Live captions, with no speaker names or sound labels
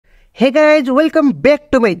Hey guys welcome back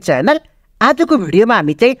to my channel. आजको भिडियोमा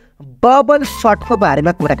हामी चाहिँ बबल सर्टको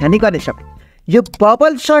बारेमा कुराकानी गर्नेछौँ। यो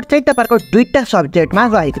बबल सर्ट चाहिँ तपाईहरुको दुईटा सब्जेक्टमा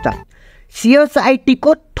रहेको छ। CSIT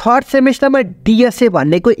को थर्ड सेमेस्टरमा DSA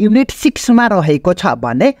भन्नेको युनिट 6 मा रहेको छ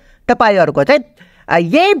भने तपाईहरुको चाहिँ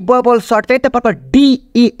यही बबल सर्ट चाहिँ तपाईहरुको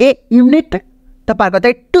DEA युनिट तपाईहरुको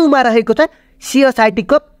चाहिँ 2 मा रहेको छ CSIT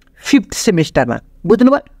को 5th सेमेस्टरमा।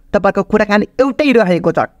 बुझ्नुभयो? तपाईहरुको कुराकानी एउटै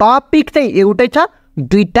रहेको छ, टपिक चाहिँ एउटै छ,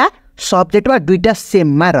 दुईटा सब्जेक्टमा दुईटा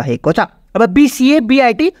सेममा रहेको छ। अब BCA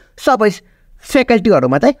BIT सबै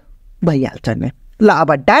फ्याकल्टीहरुमा चाहिँ भइहाल्छ नि। ल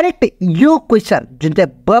अब डाइरेक्ट यो क्वेशन जुन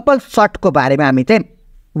चाहिँ बबल सर्टको बारेमा हामी चाहिँ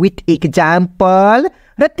विथ एक्जाम्पल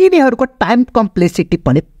र तिनीहरुको टाइम कम्प्लेक्सिटी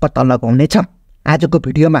पनि पत्ता लगाउने छौं आजको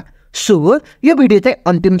भिडियोमा। सो यो भिडियो चाहिँ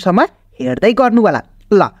अन्तिमसम्म हेर्दै गर्नु होला।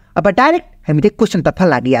 ल अब डाइरेक्ट हामी चाहिँ क्वेशनतर्फ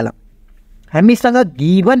लागिहालौं। हामीसँग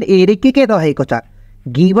गिवन एरे के रहेको छ,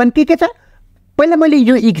 गिवन के छ पहिला मैले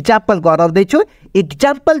यो एक्जाम्पल गराउँदै छु।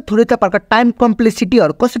 एक्जाम्पल थ्रु तपाईहरुको टाइम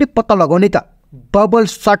कम्प्लेक्सिटीहरु कसरी पत्ता लगाउने त बबल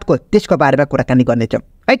सर्टको त्यसको बारेमा कुराकानी गर्ने छौं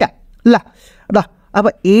है त। ल अब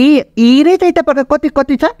एरे चाहिँ तपाईहरुको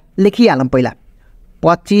कति छ लेखिहालौं। पहिला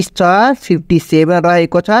 25 छ, 57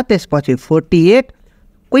 रहेको छ, त्यसपछि 48।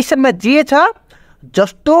 क्वेशनमा जे छ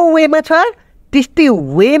जस्तो वेमा छ त्यस्तै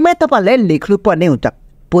वेमा तपाईहरुले लेख्नु पर्ने हुन्छ।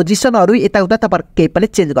 पोजिसनहरु यताउता तपाईहरु केही पनि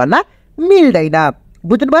चेन्ज गर्न मिल्दैन।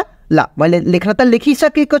 बुझ्नुभयो? ल मैले लेख्न त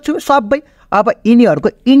लेखिसकेको छु सबै। अब यिनीहरुको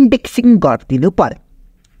इन्डेक्सिङ गरिदिनु पर्यो।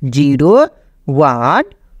 0 1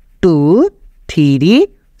 2 3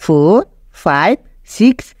 4 5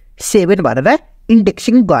 6 7 भनेर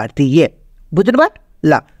इन्डेक्सिङ गरिदिए। बुझ्नुभयो?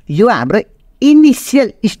 ल यो हाम्रो इनिशियल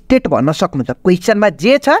स्टेट भन्न सक्नुहुन्छ। क्वेशनमा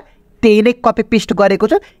जे छ त्यही नै कपी पेस्ट गरेको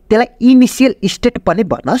छु, त्यसलाई इनिशियल स्टेट पनि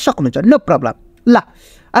भन्न सक्नुहुन्छ, नो प्रब्लम। ल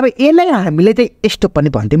अब यसलाई हामीले चाहिँ यस्तो पनि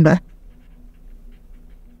भन्दियौं न,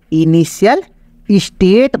 इनिशियल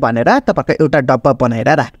स्टेट भनेर तपाईहरुको एउटा डब्बा बनाएर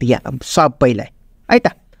राख्दियौं सबैलाई है त।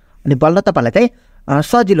 अनि बल्ल तपाईहरुलाई चाहिँ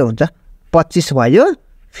सजिलो हुन्छ। 25 भयो,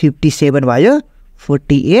 57 भयो,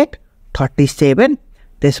 48 37,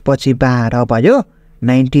 त्यसपछि 12 भयो,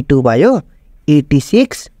 92 भयो,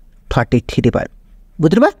 86 33 भयो।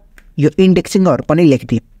 बुझ्नुभयो? यो इन्डेक्सिङहरु पनि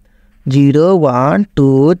लेखिदिए। 0 1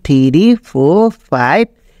 2 3 4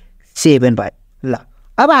 5 7 भयो। ल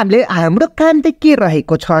अब हाम्रो काम चाहिँ के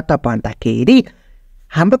रहेको छ त भन्दाखेरि,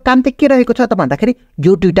 हाम्रो काम चाहिँ के रहेको छ त भन्दाखेरि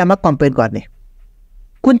यो दुईटामा कम्पेयर गर्ने।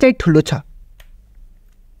 कुन चाहिँ ठुलो छ,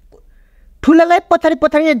 ठुलोलाई पछाडि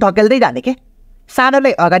धकेल्दै जाने के,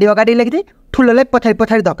 सानोलाई अगाडि लेख्दै ठुलोलाई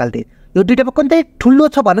पछाडि धकेल्दै। यो दुईटामा कुन चाहिँ ठुलो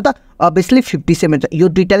छ भन्नु त अभियसली 57 छ। यो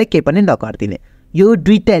दुईटाले केही पनि नगर्दिने, यो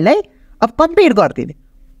दुईटालाई अब कम्पेयर गर्दिने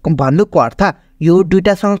भन्नुको अर्थ यो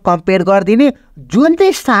दुईटासँग कम्पेयर गर्दिने। जुन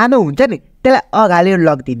चाहिँ सानो हुन्छ नि त्यसलाई अगाडि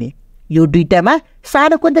लगिदिने। यो दुईटामा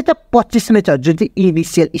सानो कुन चाहिँ 25 नै छ, जुन चाहिँ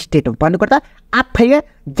इनिशियल स्टेट हो। भन्नुको अर्थ आफै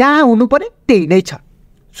जहाँ हुनु पर्यो त्यही नै छ।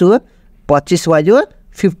 सो 25 भयो,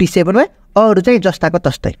 57 भयो, अरू चाहिँ जस्ताको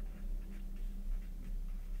तस्तै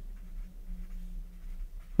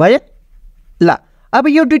भयो। ल अब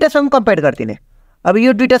यो दुईटासँग कम्पेयर गर्दिने। अब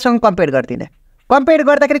यो दुईटासँग कम्पेयर गर्दिने। कम्पेयर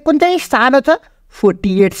गर्दाखेरि कुन चाहिँ सानो छ,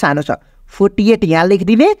 48 सानो छ। 48 यहाँ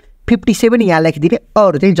लेखिदिने, 57 यहाँ लेखिदिने,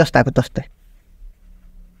 अरू चाहिँ जस्ताको तस्तै।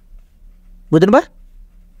 बुझ्नुभयो?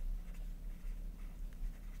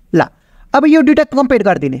 ल अब यो दुईटा कम्पेयर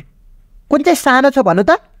गरिदिने। कुन चाहिँ सानो छ भन्नु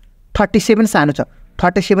त 37 सानो छ।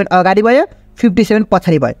 37 अगाडि भयो, 57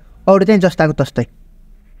 पछाडि भयो, अरू चाहिँ जस्ताको तस्तै।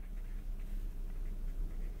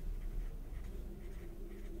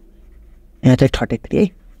 यहाँ चाहिँ 33 है।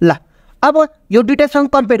 ल अब यो दुईटासँग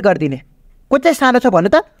कम्पेयर गरिदिने। कुन चाहिँ सानो छ भन्नु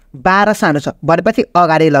त 12 सानो छ भनेपछि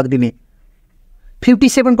अगाडि लगिदिने।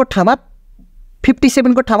 57 को ठाउँमा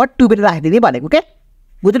 2 बेर राखिदिने भनेको के।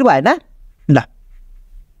 बुझ्नु भएन? ल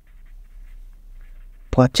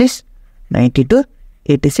 25 92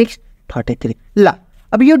 86 33। ल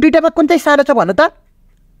अब यो दुईटामा कुन चाहिँ सानो छ भन्नु त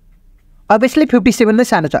अभियसली 57 नै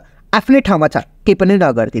सानो छ, आफ्नै ठाउँमा छ, केही पनि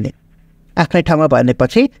नगर्दिने। आफ्नै ठाउँमा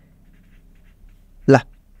भनेपछि ल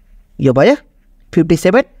यो भयो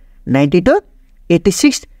 57 92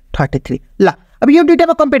 86 33। ल अब यो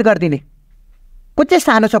दुईटामा कम्पेयर गरिदिने। कुन चाहिँ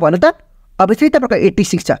सानो छ भन्नु त अभियसली तपाईको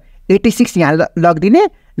 86 छ। 86 यहाँ लगिदिने,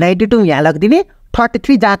 92 यहाँ लगिदिने,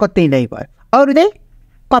 33 जहाँको त्यही नै भयो, अरू चाहिँ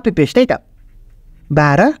कपी पेस्ट है त।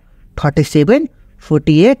 12 37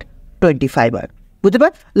 48 25 भयो।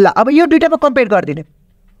 बुझ्नुभयो? ल अब यो दुईटामा कम्पेयर गरिदिने।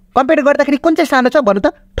 कम्पेयर गर्दाखेरि कुन चाहिँ सानो छ भन्नु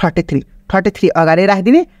त 33 अगाडि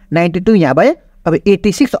राखिदिने, 92 यहाँ भयो, अब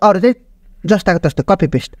 86 अरू चाहिँ जस्ताको तस्तो कपी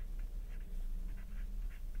पेस्ट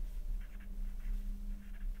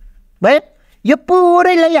भयो। यो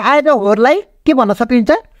पुरैलाई आएर होरलाई के भन्न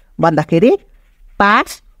सकिन्छ भन्दाखेरि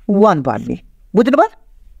पार्ट्स 1 भन्ने। बुझ्नुभयो?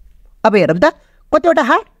 अब हेरौँ त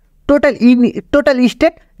कतिवटा टोटल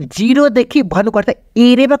स्टेट 0 देखि भन्नुपर्दा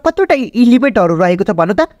एरेमा कतिवटा इलिमेन्टहरू रहेको छ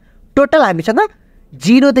भन्नु त टोटल हामीसँग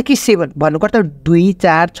 0 देखि 7 भन्नुपर्दा 2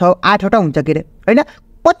 4 6 8वटा हुन्छ के अरे होइन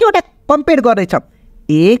कतिवटा कम्पेयर गर्दैछ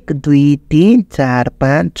 1 2 3 4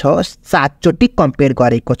 5 6 7 चोटि कम्पेयर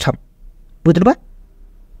गरेको छ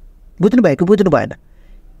बुझ्नु भएन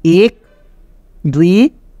 1 2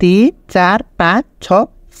 3 4 5 6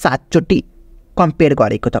 7 चोटि कम्पेयर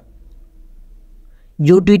गरेको छ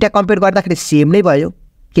यो दुईटा कम्पेयर गर्दाखेरि सेम नै भयो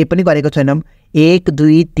केही पनि गरेको छैनौँ 1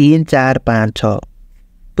 2 3 4 5 6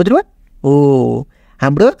 बुझ्नुभयो ओ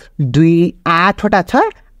हाम्रो 8वटा छ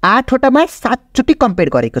 8वटामा 7 चोटि कम्पेयर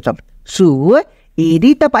गरेको छ सो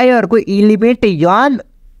यदि तपाईहरुको इलिमेन्ट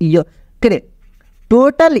के अरे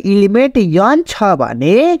टोटल इलिमेन्ट n छ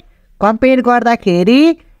भने कम्पेयर गर्दाखेरि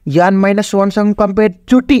n - 1 सँग कम्पेयर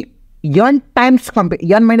चोटि n - 1 टाइम्स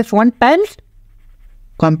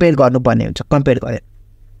कम्पेयर गर्नुपर्ने हुन्छ कम्पेयर गरे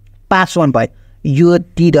पास 1 भयो यो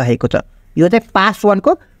दिइरहेको छ यो चाहिँ पास 1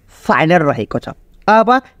 को फाइनल रहेको छ अब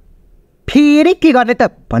फेरि के गर्ने त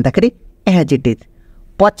भन्दाखेरि एज इट इज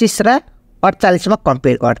 25 र 48 मा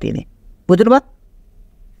कम्पेयर गर्दिने बुझ्नुभयो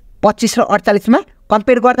 25 र 48 मा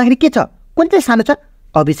कम्पेयर गर्दाखेरि के छ कुन चाहिँ सानो छ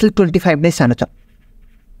अभियसली 25 नै सानो छ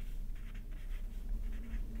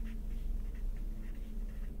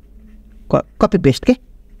कपी पेस्ट के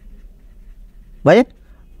भयो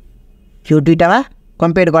यो दुईटामा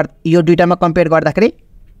कम्पेयर गर्दाखेरि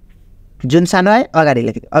जुन सानो आयो अगाडि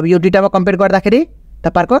लेख्दिनु अब यो दुईटामा कम्पेयर गर्दाखेरि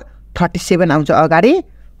तपाईहरुको 37 आउँछ अगाडि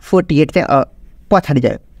 48 चाहिँ पछाडि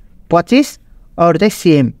जायो 25 अरु चाहिँ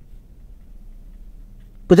सेम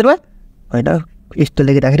बुझ्नुभयो हैन यस्तो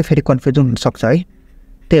लेखिदाखेरि फेरि कन्फ्युज हुन सक्छ है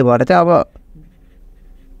त्यही भएर चाहिँ अब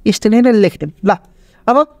यस्तो नै लेख्दिनु ल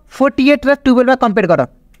अब 48 र 12 मा कम्पेयर गर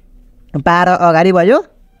 12 अगाडि भयो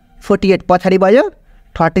 48 पछाडि भयो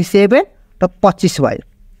 37 र 25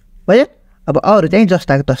 भयो अब अरु चाहिँ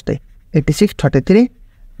जस्ताको तस्तै 86 33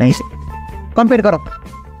 90 कम्पेयर गर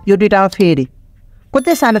यो दुईटामा फेरि कुन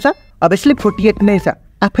चाहिँ सानो छ अभियसली 48 नै छ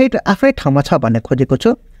आफै ठाउँमा छ भन्ने खोजेको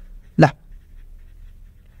छु ल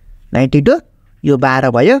 92 यो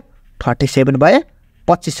 12 भयो 37 भयो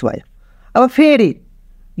 25 भयो अब फेरि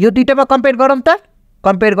यो दुईटामा कम्पेयर गरौँ त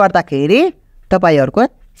कम्पेयर गर्दाखेरि तपाईहरुको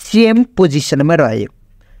सेम पोजिसनमा रह्यो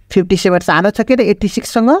 57 सानो छ के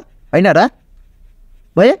 86 सँग हैन र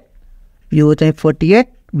भयो यो चाहिँ 48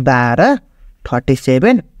 12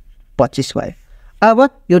 37 25 भयो अब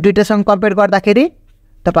यो दुईटासँग कम्पेयर गर्दाखेरि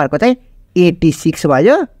तपाईहरुको चाहिँ 86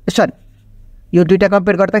 भयो सरी यो दुईटा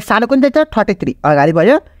कम्पेयर गर्दा सानो कुन चाहिँ छ 33 अगाडि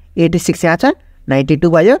भयो 86 यहाँ छ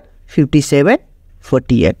 92 भयो 57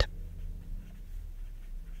 48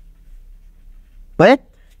 भयो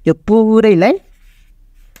यो पुरैलाई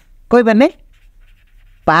कोही भन्ने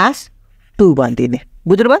पास 2 भन्दिने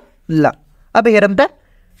बुझ्नुभयो ल अब हेरौँ त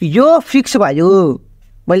यो फिक्स भयो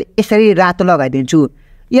मैले यसरी रातो लगाइदिन्छु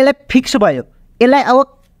यसलाई फिक्स भयो यसलाई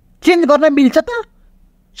अब चेन्ज गर्न मिल्छ त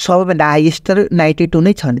सबैभन्दा हाइएस्ट 92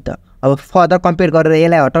 नै छ नि त अब फर्दर कम्पेयर गरेर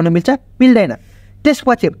यसलाई हटाउन मिल्छ मिल्दैन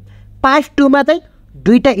त्यसपछि पास 2 मा चाहिँ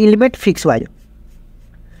दुईटा एलिमेन्ट फिक्स भयो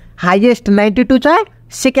हाइएस्ट 92 छ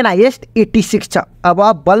सेकेन्ड हाइएस्ट 86 छ अब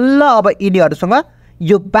बल्ल अब यिनीहरुसँग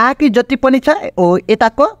यो बाँकी जति पनि छ ओ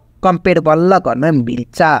यताको कम्पेयर बल्ल गर्न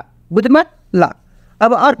मिल्छ बुझ्नुभयो ल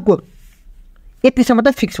अब अर्को यतिसम्म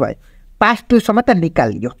त फिक्स भयो पास 2 सम्म त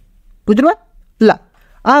निकालियो बुझ्नुभयो ल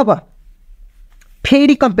अब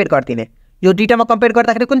फेरि कम्पेयर गर्दिने यो दुईटामा कम्पेयर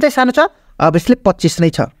गर्दाखेरि कुन चाहिँ सानो छ अभियसली 25 नै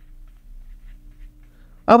छ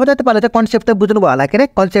अब त तपाईहरुले त कन्सेप्ट त बुझ्नु भयो होला के रे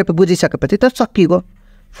कन्सेप्ट बुझिसकेपछि त सकियो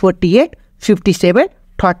 48 57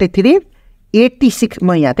 33 86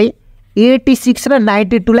 म यहाँ चाहिँ 86 र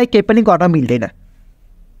 92 लाई केही पनि गर्न मिल्दैन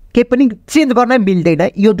केही पनि चेन्ज गर्न मिल्दैन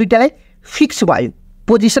यो दुईटालाई फिक्स भयो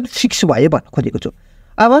पोजिसन फिक्स भयो भन्न खोजेको छु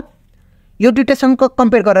अब यो दुईटासँग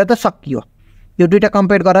कम्पेयर गरेर त सकियो यो दुईटा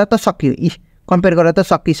कम्पेयर गरेर त सकियो कम्पेयर गरेर त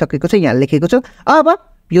सकिसकेको छ यहाँ लेखेको छु अब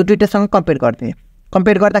यो दुईटासँग कम्पेयर गर्दिने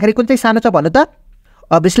कम्पेयर गर्दाखेरि कुन चाहिँ सानो छ भन्नु त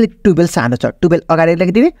अभियसली 12 सानो छ 12 अगाडि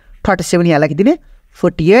लेखिदिने 37 यहाँ लेखिदिने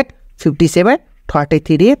 48 57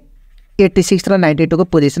 33 86 र 92 को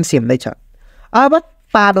पोजिसन सेम नै छ अब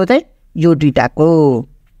पालो चाहिँ यो दुईटाको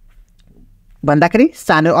भन्दाखेरि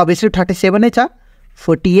सानो अभियसली 37 नै छ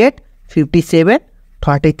 48 57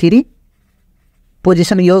 33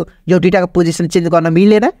 पोजिसन यो दुईटाको पोजिसन चेन्ज गर्न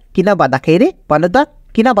मिलेन किन भन्दाखेरि भन्नु त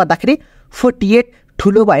किन भन्दाखेरि 48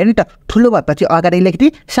 ठुलो भयो नि त ठुलो भएपछि अगाडि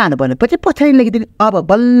लेखिदिने सानो भनेपछि पछाडि लेखिदिने अब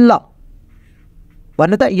बल्ल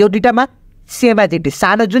भन्नु त यो दुईटामा सेम एज इट इज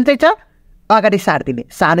सानो जुन चाहिँ छ अगाडि सार्दिने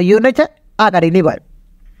सानो यो नै छ अगाडि नै भयो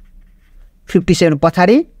 57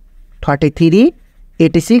 पछाडि 33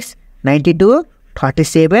 86 92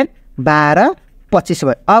 37 12 25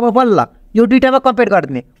 भयो। अब बल्ल यो दुईटामा कम्पेयर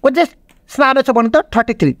गरिदिने कुन चाहिँ सानो छ भन्नु त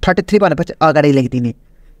 33 भनेपछि अगाडि लेखिदिने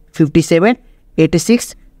 57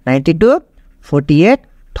 86 92 48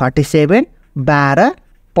 37 12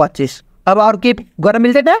 25। अब अरू के गर्न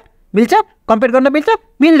मिल्दैन? मिल्छ? कम्पेयर गर्न मिल्छ?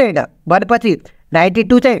 मिल्दैन। भनेपछि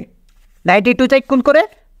 92 चाहिँ कुनको रे?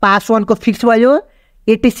 पास 1 को फिक्स भयो।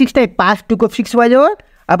 86 चाहिँ पास 2 को फिक्स भयो।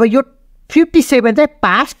 अब यो 57 चाहिँ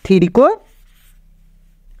पास 3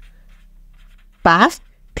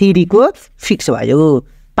 को फिक्स भयो।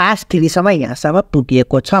 पास 3 सम्म यहाँसम्म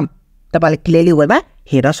पुगिएको छ। तपाईँले क्लियरली वेमा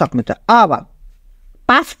हेर्न सक्नुहुन्छ। अब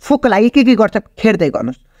पास 4 को लागि के गर्छ हेर्दै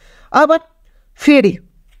गर्नुहोस्। अब फेरि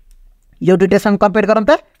यो दुईटासँग कम्पेयर गरौँ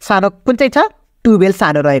त। सानो कुन चाहिँ छ? 12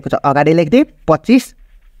 सानो रहेको छ। अगाडि लेख्दै 25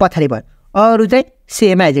 पछाडि भयो। अरू चाहिँ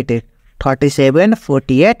सेम एज इट इज 37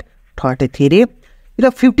 48 33 र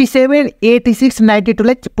 57 86 92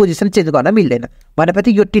 लाई पोजिसन चेन्ज गर्न मिल्दैन।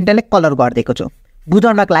 भनेपछि यो तिनटाले कलर गरिदिएको छु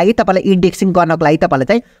बुझाउनको लागि, तपाईँलाई इन्डेक्सिङ गर्नको लागि तपाईँलाई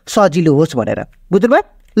चाहिँ सजिलो होस् भनेर। बुझ्नुभयो?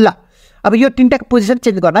 ल अब यो तिनटाको पोजिसन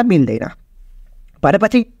चेन्ज गर्न मिल्दैन।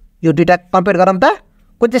 भनेपछि यो दुईटा कम्पेयर गरौँ त।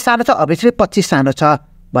 कुन चाहिँ सानो छ? अभियसली 25 सानो छ।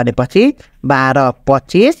 भनेपछि 12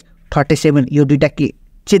 25 37 यो दुईटा के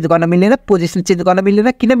चेन्ज गर्न मिल्दैन? पोजिसन चेन्ज गर्न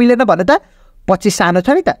मिल्दैन। किन मिल्दैन भने त 25 सानो छ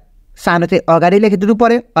नि त। सानो चाहिँ अगाडि लेखिदिनु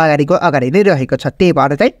पर्यो। अगाडिको अगाडि नै रहेको छ। त्यही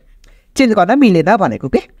भएर चाहिँ चेन्ज गर्न मिलेन भनेको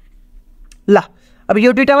के। ल अब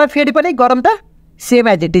यो दुईटामा फेरि पनि गरौँ त। सेम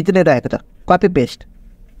एज इट इज नै रहेको छ। Copy paste.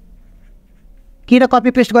 किन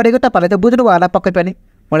कपी पेस्ट गरेको तपाईँले त बुझ्नु भयो होला पक्कै पनि।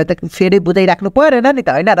 मैले त फेरि बुझाइराख्नु परेन नि त,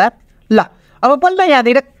 होइन र? ल अब बल्ल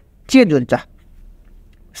यहाँनिर चेन्ज हुन्छ।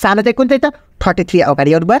 सानो चाहिँ कुन चाहिँ त? 33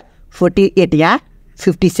 अगाडि आउनु भयो। 48 यहाँ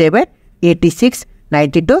 57 86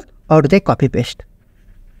 92 अरू चाहिँ कपी पेस्ट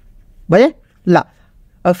भयो। ल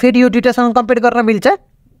अब फेरि यो दुईटासँग कम्पेयर गर्न मिल्छ?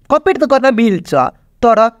 कम्पेयर त गर्न मिल्छ,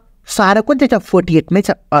 तर सानो कुन चाहिँ छ? 48 नै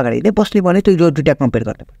छ। अगाडि नै बस्ने भने त्यो यो दुईटा कम्पेयर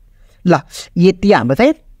गर्नु पर्यो। ल यति हाम्रो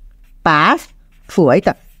चाहिँ पास 4 है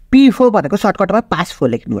त। P4 भनेको सर्टकटमा पास 4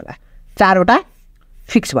 लेख्नु होला। 4वटा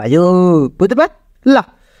फिक्स भयो। बुझ्नुभयो? ल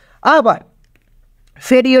अब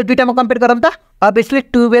फेरि यो दुईटामा कम्पेयर गरौँ त। अभियसली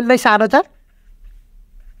 12 नै सानो छ।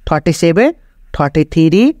 37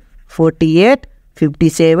 33 48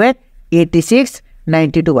 57 86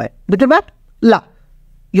 92 भयो। बुझ्नुभयो? ल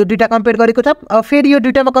यो दुईटा कम्पेयर गरेको छ। अब फेरि यो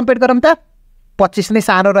दुईटामा कम्पेयर गरौँ त। 25 नै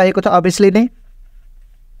सानो रहेको छ अभियसली नै।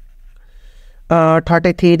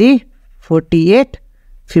 33 48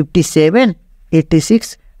 57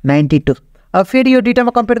 86 92। अब फेरि यो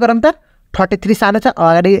दुईटामा कम्पेयर गरौँ त। 33 सानो छ।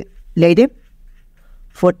 अगाडि ल्याइदिउँ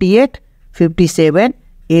 48 57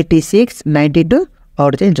 86 92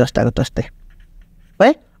 अरू चाहिँ जस्ताको तस्तै है।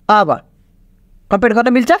 अब कम्पेयर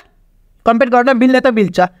गर्न मिल्छ? कम्पेयर गर्न मिल्ने त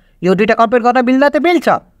मिल्छ। यो दुईटा कम्पेयर गर्न मिल्दा त मिल्छ।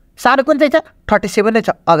 सानो कुन चाहिँ छ? 37 नै छ।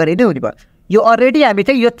 अगाडि नै हुने भयो। यो अलरेडी हामी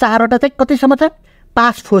चाहिँ यो 4वटा चाहिँ कतिसम्म छ?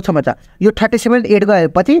 पास 4 सम्म छ। यो 37 एड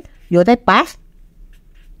गएपछि यो चाहिँ पास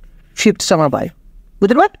 5 सम्म भयो।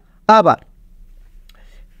 बुझ्नुभयो? अब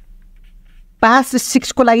पास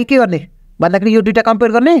 6 को लागि के गर्ने भन्दाखेरि यो दुईटा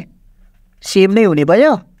कम्पेयर गर्ने सेम नै हुने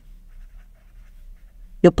भयो।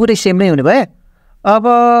 यो पुरै सेम नै हुने भयो। अब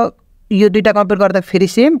यो दुईटा कम्पेयर गर्दा फेरि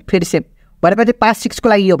सेम भनेपछि पास 6 को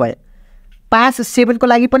लागि यो भयो। पास 7 को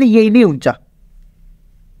लागि पनि यही नै हुन्छ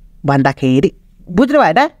भन्दाखेरि बुझ्नु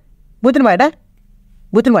भएन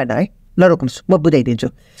है? ल रोक्नुहोस्, म बुझाइदिन्छु।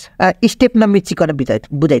 स्टेप नमिचिकन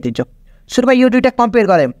बुझाइदिन्छु। सुरुमा यो दुईटा कम्पेयर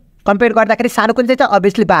गऱ्यौँ। कम्पेयर गर्दाखेरि सानो कुन चाहिँ छ?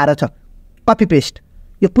 अभियसली 12 छ। Copy paste.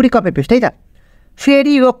 यो पुरै कपी पेस्ट है त।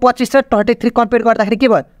 फेरि यो 25 र 33 कम्पेयर गर्दाखेरि के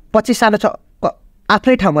भयो? 25 सानो छ,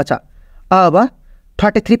 आफ्नै ठाउँमा छ। अब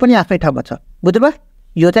 33 पनि आफ्नै ठाउँमा छ। बुझ्नुभयो?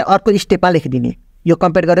 यो चाहिँ अर्को स्टेपमा लेखिदिने। यो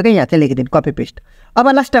कम्पेयर गरेर यहाँ चाहिँ लेखिदिने कपी पेस्ट। अब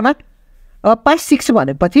लास्टमा अब पास 6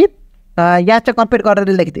 भनेपछि यहाँ चाहिँ कम्पेयर गरेर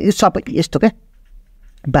लेखिदिने सबै यस्तो क्या।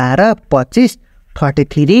 12 25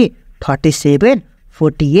 33 37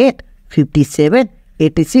 48 57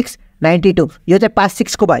 86 92 यो चाहिँ पास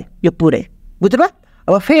 6 को भयो। यो पुरै बुझ्नुभयो?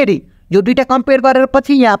 अब फेरि यो दुईटा कम्पेयर गरेर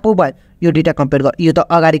पछि यहाँ पो भयो। यो दुईटा कम्पेयर गर। यो त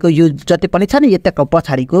अगाडिको यो जति पनि छ नि यताको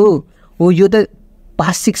पछाडिको हो, यो त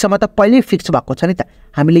पास 6 सम्म त पहिल्यै फिक्स भएको छ नि त।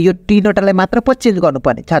 हामीले यो तीनवटालाई मात्र पो चेन्ज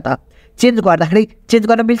गर्नुपर्ने छ त। चेन्ज गर्दाखेरि चेन्ज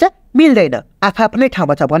गर्न मिल्छ? मिल्दैन। आफ्नै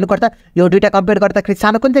ठाउँमा छ भन्नुपर्दा यो दुईटा कम्पेयर गर्दाखेरि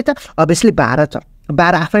सानो कुन चाहिँ छ? अभियसली 12 छ।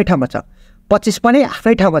 12 आफ्नै ठाउँमा छ। 25 पनि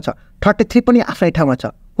आफ्नै ठाउँमा छ। 33 पनि आफ्नै ठाउँमा छ।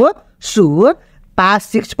 हो सो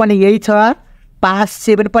पास 6 पनि यही छ। पास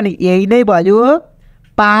 7 पनि यही नै भयो।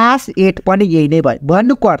 पास 8 पनि यही नै भयो।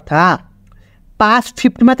 भन्नुको अर्थ पास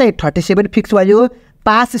 5 मा चाहिँ 37 फिक्स भयो।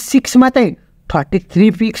 पास 6 मा चाहिँ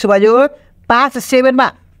 33 फिक्स भयो। पास 7 मा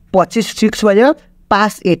 25 फिक्स भयो।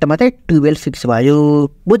 पास 8 मा चाहिँ 12 फिक्स भयो।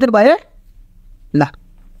 बुझ्नु भयो? ल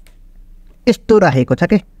यस्तो रहेको छ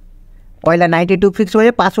के। पहिला 92 फिक्स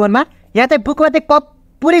भयो पास 1 मा यहाँ चाहिँ बुकमा चाहिँ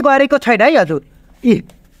पुरै गरेको छैन है हजुर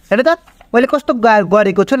हेर्नु त मैले कस्तो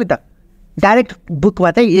गरेको छु नि त डाइरेक्ट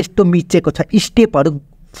बुकमा चाहिँ यस्तो मिचेको छ स्टेपहरू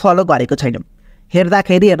फलो गरेको छैन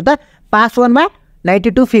हेर्दाखेरि हेर्नु त पास 1 मा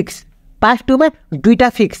 92 फिक्स पास 2 मा 2टा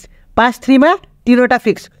फिक्स पास 3 मा 3वटा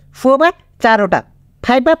फिक्स 4 मा 4वटा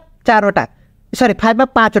 5 मा 4वटा सरी 5 मा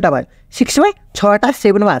 5वटा भयो 6 मा 6वटा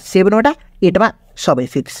 7 मा 7वटा 8 मा सबै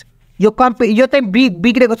फिक्स यो चाहिँ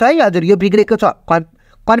बिग्रेको छ है हजुर यो बिग्रेको छ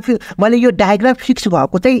कन्फ्युज मैले यो डायग्राम फिक्स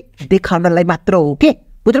भएको चाहिँ देखाउनलाई मात्र हो के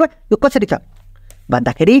बुझ्नुभयो यो कसरी छ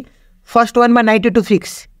भन्दाखेरि फर्स्ट वानमा 92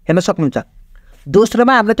 फिक्स हेर्न सक्नुहुन्छ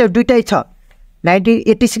दोस्रोमा हाम्रो चाहिँ दुईटै छ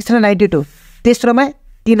 86 र 92 तेस्रोमा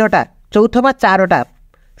 3वटा चौथोमा 4वटा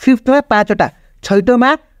फिफ्थमा 5वटा छैटौँमा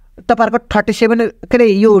तपाईँहरूको 37 के अरे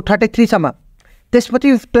यो 33 सम्म त्यसपछि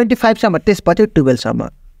 25 सम्म त्यसपछि 12 सम्म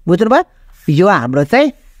बुझ्नुभयो यो हाम्रो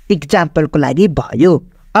चाहिँ इक्जाम्पलको लागि भयो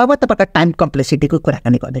अब तपाईँको टाइम कम्प्लेक्सिटीको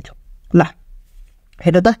कुराकानी गर्दैछौँ ल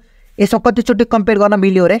हेर्नु त यसमा कतिचोटि कम्पेयर गर्न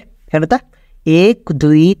मिल्यो रे हेर्नु त 1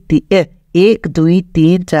 2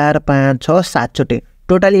 3 4 5 6 7 चोटि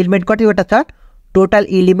टोटल एलिमेन्ट कतिवटा छ टोटल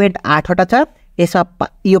एलिमेन्ट 8वटा छ यसमा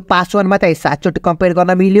यो पास 1 मा चाहिँ 7 चोटि कम्पेयर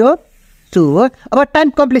गर्न मिल्यो सो अब टाइम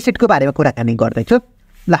कम्प्लेक्सिटीको बारेमा कुराकानी गर्दैछु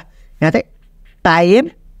ल यहाँ चाहिँ टाइम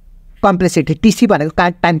कम्प्लेक्सिटी टिसी भनेको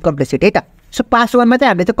टाइम कम्प्लेक्सिटी है त सो पास 1 मा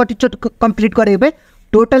चाहिँ हामीले चाहिँ कतिचोटि कम्प्लिट गरेको भए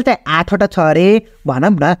टोटल चाहिँ 8वटा छ अरे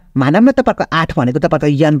भनौँ न मानौँ न तपाईँको 8 भनेको तपाईँको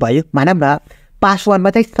यन भयो मानौँ न पास 1 मा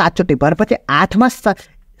चाहिँ 7 चोटि भनेपछि 8 मा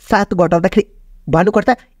 7 घटाउँदाखेरि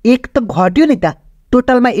भन्नुपर्दा 1 त घट्यो नि त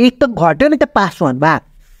टोटलमा 1 त घट्यो नि त पास 1 मा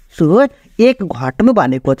सो 1 घट्नु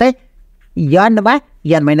भनेको चाहिँ यनमा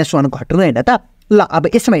यन -1 घट्नु होइन त ल अब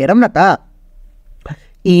यसमा हेरौँ न त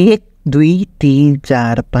 1 2 3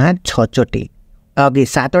 4 5 6 चोटि अघि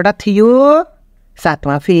 7वटा थियो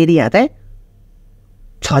 7मा फेरि यहाँ चाहिँ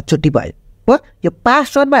 6 चोटि भयो हो यो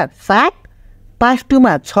पास 1 मा 7 पास 2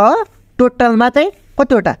 मा 6 टोटलमा चाहिँ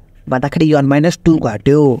कतिवटा भन्दाखेरि यन -2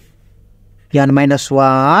 घट्यो यन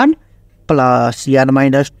 -1 प्लस यन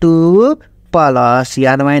 -2 प्लस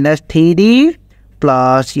यन -3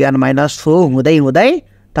 प्लस यन -4 हुँदै हुँदै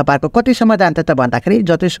तपाईँहरूको कतिसम्म जान्छ त भन्दाखेरि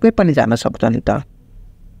जतिसुकै पनि जान सक्छ नि त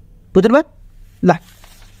बुझ्नुभयो ल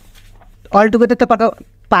अल्टुगेदर तपाईँको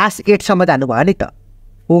पास 8 सम्म जानुभयो नि त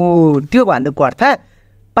हो त्यो भन्नुको अर्थ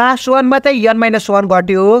पास 1 मा चाहिँ यन -1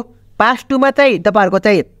 घट्यो पास 2 मा चाहिँ तपाईँहरूको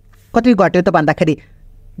चाहिँ कति घट्यो त भन्दाखेरि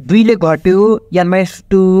 2 ले घट्यो यन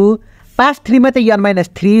 -2 पास 3 मा चाहिँ यन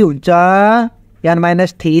 -3 हुन्छ यन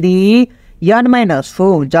 -3 यन -4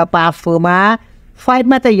 हुन्छ पास 4 मा 5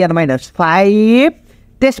 मा चाहिँ यन -5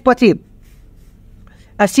 त्यसपछि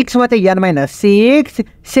 6 मा चाहिँ यन -6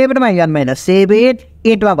 7 मा यन -7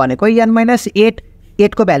 8 मा भनेको यन -8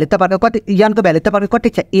 8 को भ्यालु तपाईँको कति यनको भ्यालु तपाईँको कति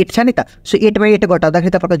छ 8 छ नि त सो 8 मा 8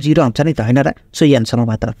 घटाउँदाखेरि तपाईँको 0 हुन्छ नि त होइन र सो यनसम्म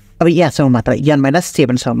मात्र अब यहाँसम्म मात्र यन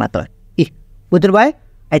 -7 सम्म मात्र बुझ्नुभयो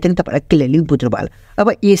आई थिङ्क तपाईँलाई क्लियरली बुझ्नुभयो अब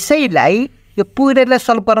यसैलाई यो पुरैलाई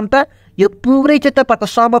सल्भ गरौँ त यो पुरै चाहिँ तपाईँको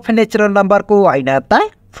सम अफ नेचुरल नम्बरको होइन त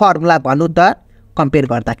फर्मुला भन्नु त कम्पेयर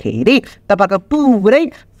गर्दाखेरि तपाईँको पुरै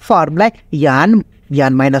फर्मुला यन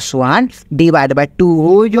 -1 डिभाइड बाई 2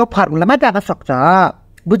 हो यो फर्मुलामा जान सक्छ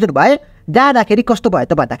बुझ्नुभयो जाँदाखेरि कस्तो भयो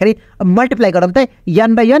त भन्दाखेरि मल्टिप्लाई गरौँ त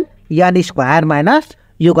यन बाई यन स्क्वायर माइनस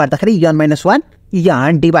यो गर्दाखेरि यन -1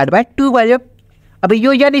 यन डिभाइड बाई 2 भयो अब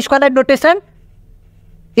यो यन स्क्वायरलाई नोटेसन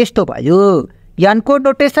यस्तो भयो यनको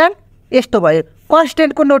नोटेसन यस्तो भयो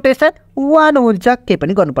कन्स्टेन्टको नोटेसन 1 हुन्छ के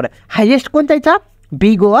पनि गर्नु पर्यो हाइएस्ट कुन चाहिँ छ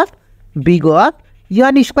बिग अफ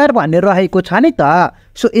यन स्क्वायर भन्ने रहेको छ नि त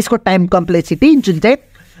सो यसको टाइम कम्प्लेक्सिटी जुन चाहिँ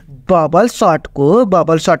बबल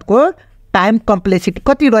सर्टको टाइम कम्प्लेक्सिटी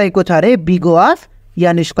कति रहेको छ अरे बिग अफ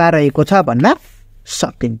यन स्क्वायर रहेको छ भन्न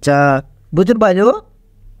सकिन्छ बुझ्नुभयो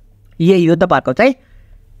यही हो तपाईँको चाहिँ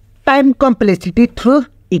टाइम कम्प्लेक्सिटी थ्रु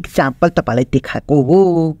इक्जाम्पल तपाईँलाई देखाएको हो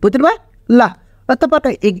बुझ्नुभयो ल तपाईँको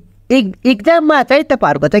एक्जाममा चाहिँ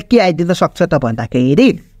तपाईँहरूको चाहिँ के आइदिन सक्छ त भन्दाखेरि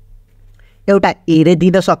एउटा एरे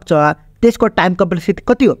दिन सक्छ त्यसको टाइम कम्प्लेक्सिटी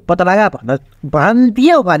कति हो पत्ता लगा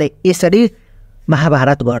भनिदियो भने यसरी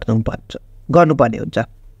महाभारत गर्नुपर्ने हुन्छ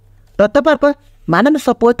र तपाईँहरूको मानव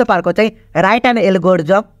सपोज तपाईँहरूको चाहिँ right and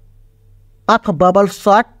algorithm of bubble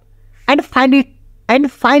short and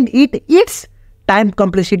find it's time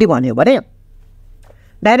complexity भन्यो भने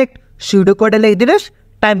direct pseudo code लेखिदिनुहोस्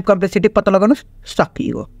time complexity पत्ता लगाउनुहोस्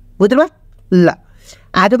सकियो बुझ्नुभयो ल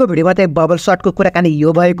आजको भिडियोमा चाहिँ बबल सर्टको कुराकानी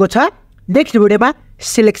यो भएको छ नेक्स्ट भिडियोमा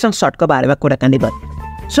सिलेक्सन सर्टको बारेमा कुराकानी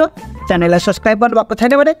गर्नु सो च्यानललाई सब्सक्राइब गर्नुभएको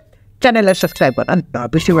छैन भने च्यानललाई सब्सक्राइब गर्न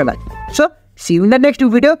नबिर्सिनु होला so C you in the next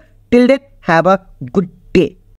video till then have a good